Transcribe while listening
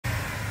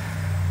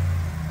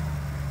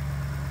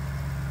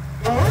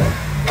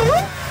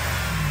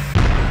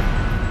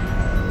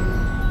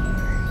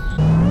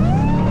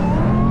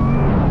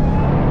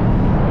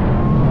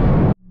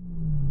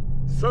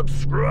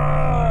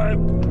subscribe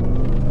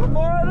for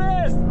more of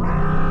this.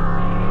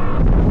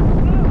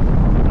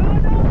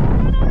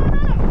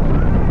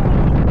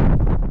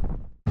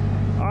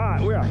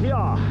 Alright, we are here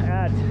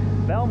at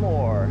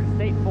Belmore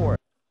State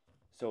Forest.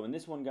 So in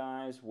this one,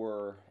 guys,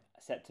 we're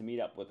set to meet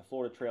up with the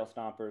Florida Trail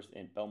Stompers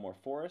in Belmore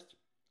Forest.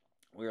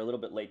 We were a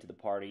little bit late to the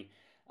party,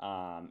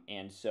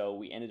 and so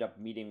we ended up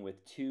meeting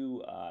with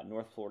two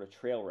North Florida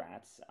trail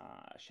rats.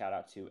 Shout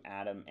out to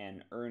Adam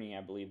and Ernie,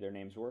 I believe their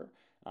names were.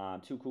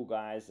 Two cool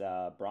guys,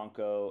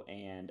 Bronco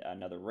and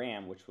another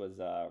Ram, which was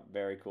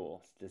very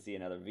cool to see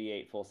another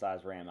V8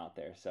 full-size Ram out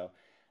there. So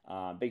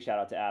big shout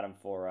out to Adam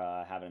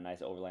for having a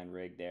nice overland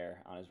rig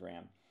there on his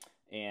Ram.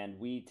 And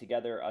we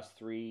together, us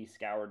three,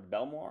 scoured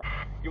Belmore.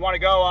 You want to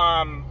go,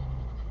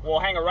 we'll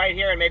hang a right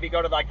here and maybe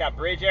go to like that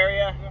bridge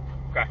area? Yeah.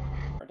 Okay.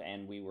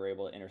 And we were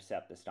able to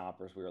intercept the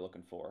stompers we were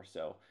looking for.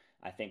 So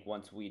I think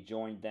once we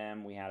joined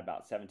them, we had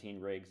about 17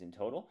 rigs in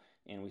total,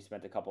 and we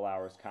spent a couple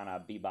hours kind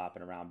of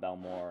bebopping around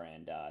Belmore,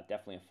 and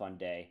definitely a fun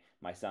day.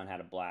 My son had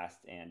a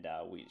blast, and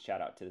we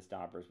shout out to the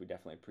stompers. We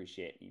definitely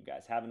appreciate you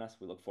guys having us.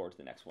 We look forward to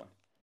the next one.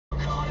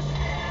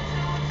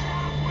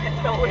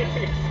 It's so weird.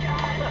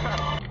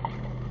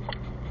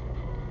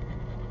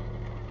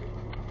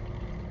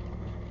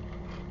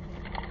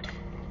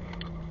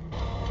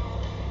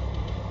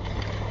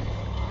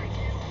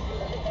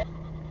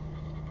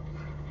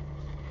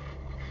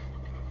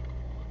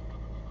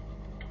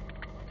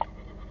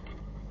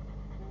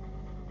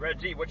 Red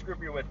G, which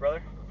group are you with,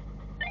 brother?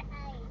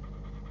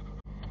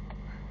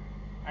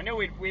 I knew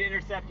we'd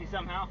intercept you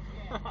somehow.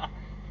 Yeah.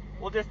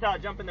 We'll just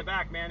jump in the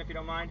back, man, if you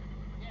don't mind.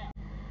 Yeah.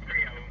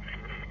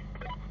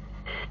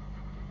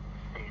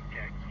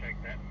 Check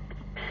that.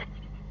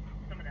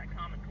 Some of that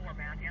common core,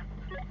 Matthew.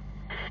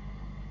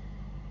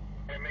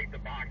 And make the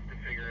box to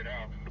figure it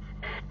out.